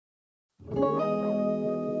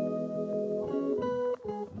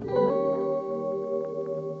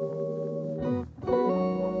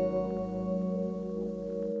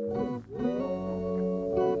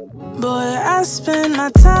I spend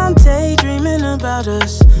my time daydreaming about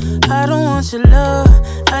us. I don't want your love,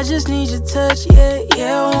 I just need your touch. Yeah,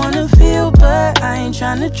 yeah, I wanna feel, but I ain't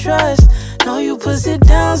tryna trust. Know you push it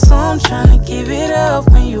down, so I'm tryna give it up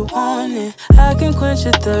when you want it. I can quench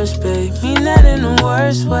your thirst, babe, mean that in the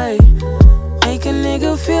worst way. Make a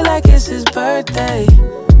nigga feel like it's his birthday.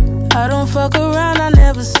 I don't fuck around, I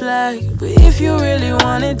never slack. But if you really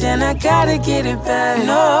want it, then I gotta get it back.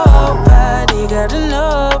 Nobody gotta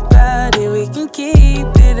know about it. We can keep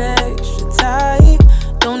it extra tight.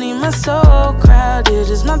 Don't need my soul crowded,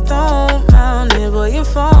 just my throne mounted. Boy, you're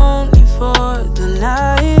phony for the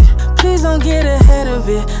night. Please don't get ahead of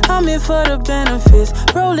it, I'm here for the benefits.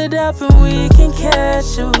 Roll it up and we can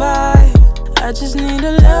catch a vibe. I just need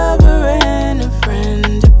a lover and a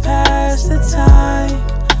friend to pass the time.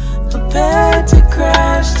 Prepared to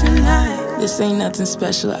crash tonight. This ain't nothing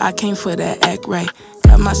special, I came for that act right.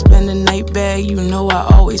 Got my spend the night bag, you know I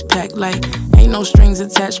always pack light. Ain't no strings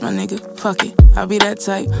attached, my nigga, fuck it, I'll be that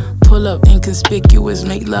type. Pull up inconspicuous,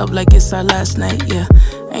 make love like it's our last night, yeah.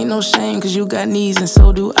 Ain't no shame cause you got needs and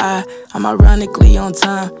so do I. I'm ironically on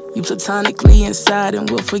time, you platonically inside. And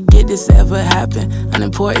we'll forget this ever happened,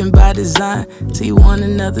 unimportant by design. Till you want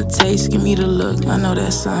another taste, give me the look, I know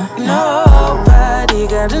that sign. Nobody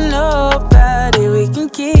gotta know about it, we can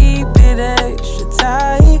keep it extra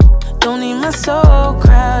tight. Don't need my soul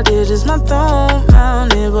crowded, just my throne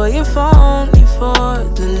mounted. Boy, you're phony for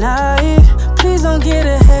the night. Please don't get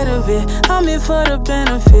ahead of it, I'm here for the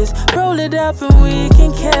benefits. Roll it up and we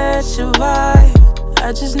can catch a vibe.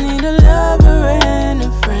 I just need a lover and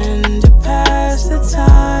a friend to pass the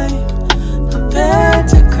time. Prepared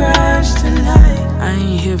to crash tonight. I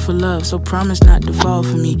ain't here for love, so promise not to fall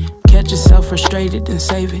for me. Catch yourself frustrated, then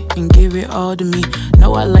save it and give it all to me.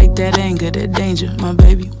 Know I like that anger, that danger, my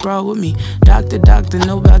baby brought with me. Doctor,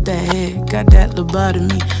 know about that head, got that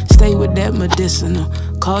lobotomy. Stay with that medicinal,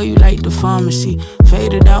 call you like the pharmacy.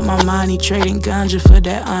 Faded out my mind, he trading ganja for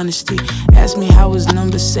that honesty. Ask me how his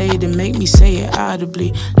numbers saved and make me say it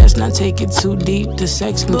audibly. Let's not take it too deep, the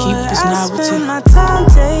sex can keep this novelty. I spend my time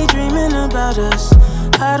daydreaming about us.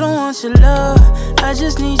 I don't want your love, I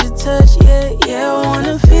just need your touch. Yeah, yeah, I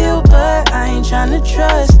wanna feel, but I ain't tryna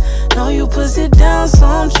trust. Know you push it down, so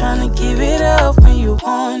I'm tryna give it up when you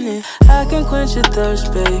want it. I can quench your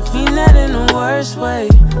thirst, babe, mean that in the worst way.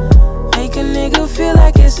 Make a nigga feel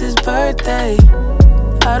like it's his birthday.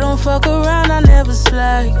 I don't fuck around, I never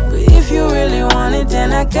slack. But if you really want it,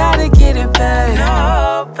 then I gotta get it back.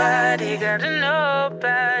 Nobody gotta know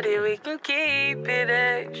about it, we can keep it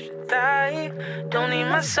extra tight. Don't need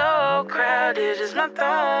my soul crowded, just my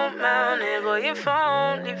throne mounted. Boy, you're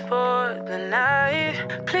phony for the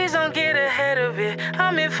night. Please don't get ahead of it,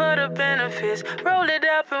 I'm here for the benefits. Roll it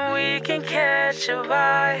up and we can catch a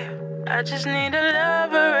vibe. I just need a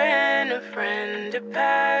lover and a friend to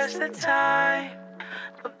pass the time.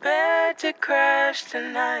 Prepared to crash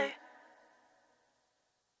tonight.